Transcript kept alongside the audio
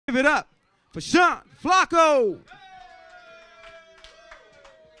it up for Sean Flacco.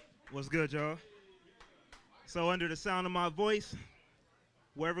 What's good, y'all? So under the sound of my voice,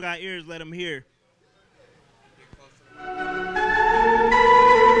 whoever got ears, let them hear.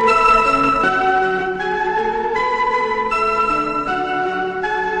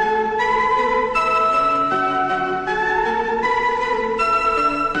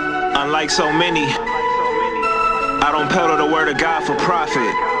 Unlike so many, I don't peddle the word of God for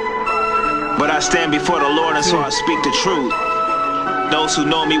profit, but I stand before the Lord and so I speak the truth. Those who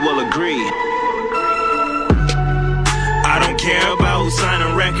know me will agree. I don't care about who's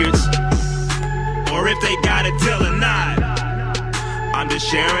signing records or if they got a deal or not. I'm just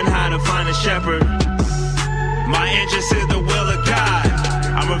sharing how to find a shepherd. My interest is the will of God.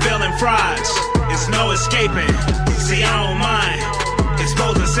 I'm revealing frauds, it's no escaping. See, I don't mind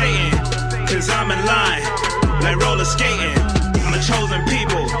exposing Satan, cause I'm in line like roller skating. I'm a chosen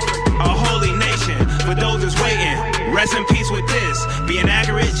people, a holy nation for those that's waiting. Rest in peace with this. Being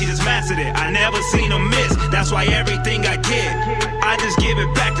accurate, Jesus mastered it. I never seen him miss. That's why everything I get, I just give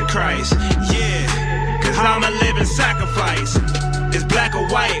it back to Christ. Yeah, cause I'm a living sacrifice. It's black or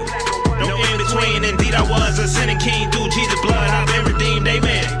white, no in between. Indeed, I was a sinning king through Jesus' blood. I've been redeemed,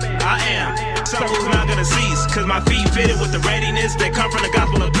 amen. I am. Something's not gonna cease, cause my feet fitted with the readiness that come from the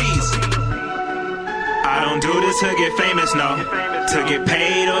gospel of peace. I don't do this to get famous, no. To get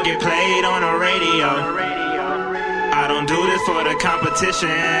paid or get played on the radio. I don't do this for the competition.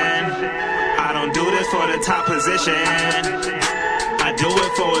 I don't do this for the top position. I do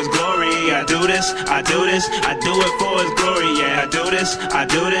it for his glory. I do this, I do this, I do it for his glory. Yeah, I do this, I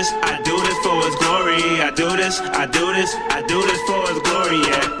do this, I do this for his glory. I do this, I do this, I do this for his glory.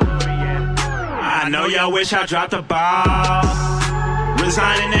 Yeah. I know y'all wish I dropped the ball.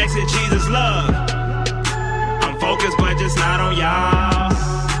 Resign and exit Jesus' love. I'm focused, but just not on y'all.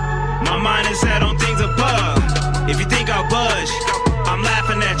 My mind is set on things above. If you think I'll budge, I'm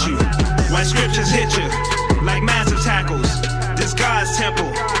laughing at you. When scriptures hit you like massive tackles. This God's temple,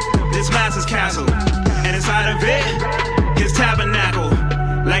 this master's castle, and inside of it, his tabernacle.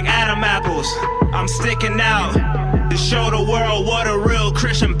 Like Adam apples, I'm sticking out to show the world what a real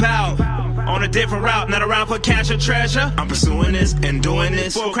Christian bout. On a different route, not around for cash or treasure. I'm pursuing this and doing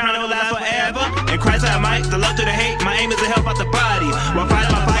this for a crown that will last forever. In Christ I might, the love to the hate. My aim is to help out the body while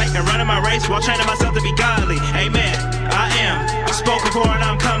fighting my fight and running my race while training myself to be godly. Amen. I am. I'm spoken for and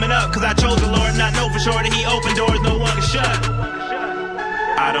I'm coming up, cause I chose the Lord and I know for sure that he opened doors no one can shut.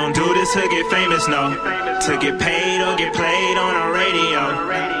 I don't do this to get famous, no. To get paid or get played on the radio.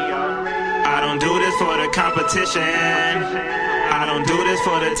 I don't do this for the competition. I don't do this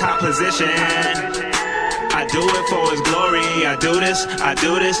for the top position. I do it for his glory. I do this, I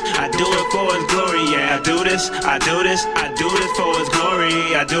do this, I do it for his glory. Yeah, I do this, I do this, I do this for his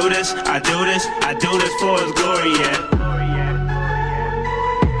glory. I do this, I do this, I do this for his glory. Yeah.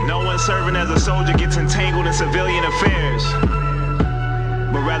 No one serving as a soldier gets entangled in civilian affairs,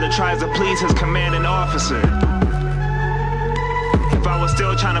 but rather tries to please his commanding officer. If I was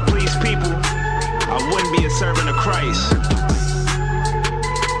still trying to please people, I wouldn't be a servant of Christ.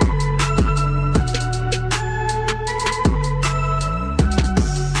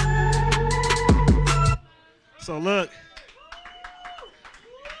 So look,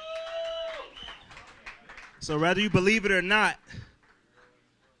 so whether you believe it or not,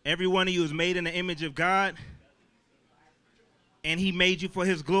 every one of you is made in the image of God, and he made you for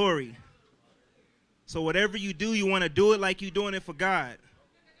his glory. So whatever you do, you want to do it like you're doing it for God.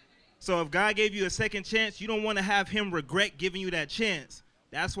 So if God gave you a second chance, you don't want to have him regret giving you that chance.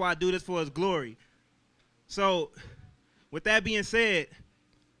 That's why I do this for his glory. So with that being said,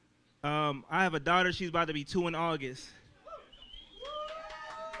 I have a daughter. She's about to be 2 in August.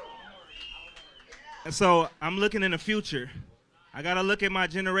 And so I'm looking in the future. I got to look at my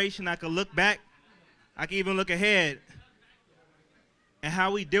generation. I can look back. I can even look ahead. And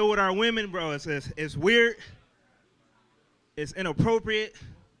how we deal with our women, bro, it's weird. It's inappropriate.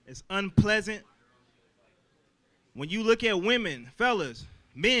 It's unpleasant. When you look at women, fellas,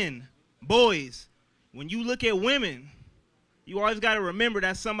 men, boys, when you look at women, you always got to remember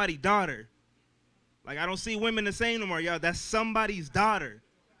that's somebody's daughter. Like, I don't see women the same no more, y'all. That's somebody's daughter.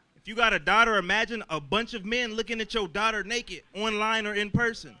 If you got a daughter, imagine a bunch of men looking at your daughter naked, online or in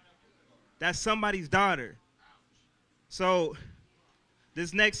person. That's somebody's daughter. So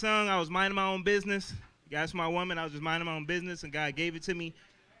this next song, I was minding my own business. God's my woman. I was just minding my own business, and God gave it to me.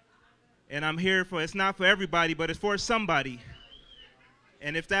 And I'm here for, it's not for everybody, but it's for somebody.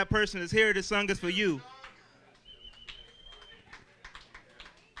 And if that person is here, this song is for you.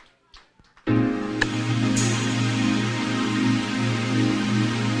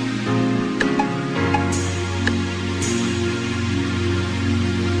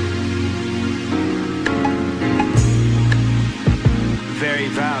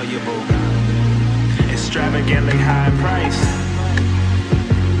 price.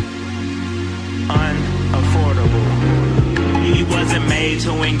 Unaffordable. He wasn't made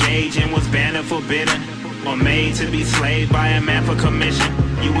to engage and was banned and forbidden, or made to be slaved by a man for commission.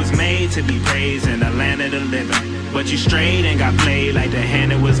 You was made to be praised in the land of the living, but you strayed and got played like the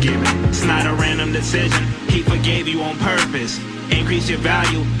hand that was given. It's not a random decision. He forgave you on purpose, increased your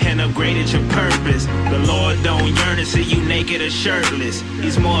value and upgraded your purpose. The Lord don't yearn to see you naked or shirtless.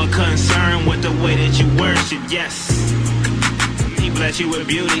 He's more concerned with the way that you worship. Yes, He blessed you with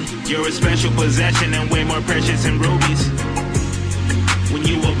beauty. You're a special possession and way more precious than rubies. When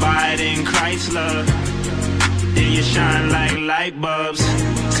you abide in Christ's love, then you shine like light bulbs.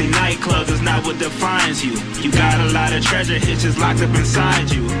 See, nightclubs is not what defines you. You got a lot of treasure hitches locked up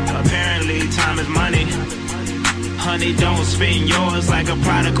inside you. Apparently time is money. Honey, don't spend yours like a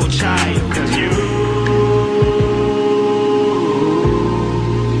prodigal child, 'cause you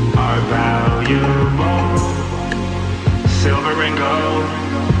are valuable. Silver and gold,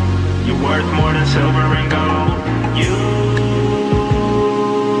 you're worth more than silver and gold. You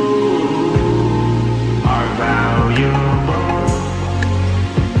are valuable.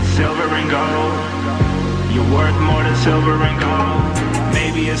 Silver and gold, you're worth more than silver and gold.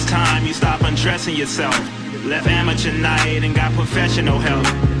 Maybe it's time you stop undressing yourself, left amateur night and got professional help,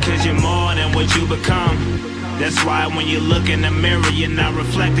 'cause you're more than what you become. That's why when you look in the mirror, you're not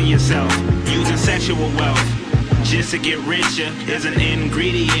reflecting yourself. Using sexual wealth just to get richer is an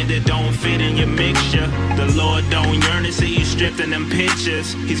ingredient that don't fit in your mixture. The Lord don't yearn to see you stripped in them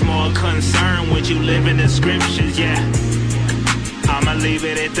pictures. He's more concerned with you living the scriptures, yeah. I'ma leave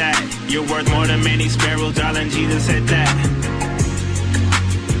it at that. You're worth more than many sparrows, darling, Jesus said that.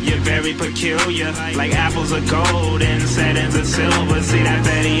 You're very peculiar, like apples of gold and settings of silver. See that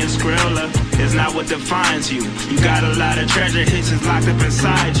Betty and Skrilla is not what defines you. You got a lot of treasure hitches locked up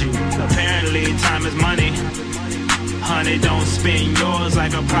inside you. Apparently time is money. Honey, don't spend yours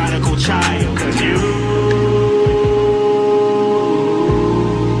like a prodigal child, 'cause you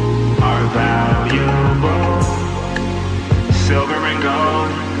are valuable. Silver and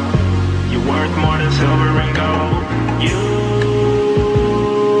gold, you're worth more than silver and gold. You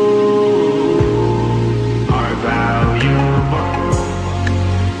are valuable.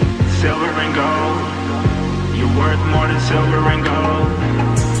 Silver and gold, you're worth more than silver and gold.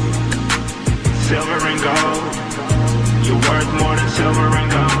 Silver and gold, you're worth more than silver and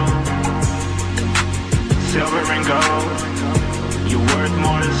gold. Silver and gold, you're worth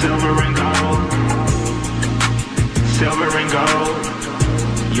more than silver and gold. Silver and gold,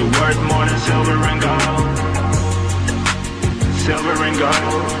 you're worth more than silver and gold. Silver and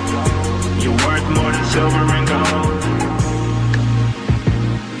gold, you're worth more than silver and gold.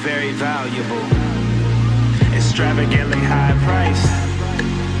 Very valuable, extravagantly high price.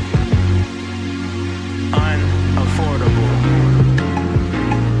 Unaffordable.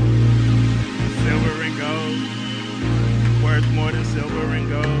 Silver and gold, worth more than silver and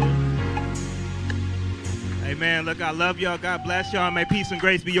gold. Amen. Look, I love y'all. God bless y'all. May peace and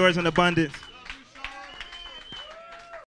grace be yours in abundance.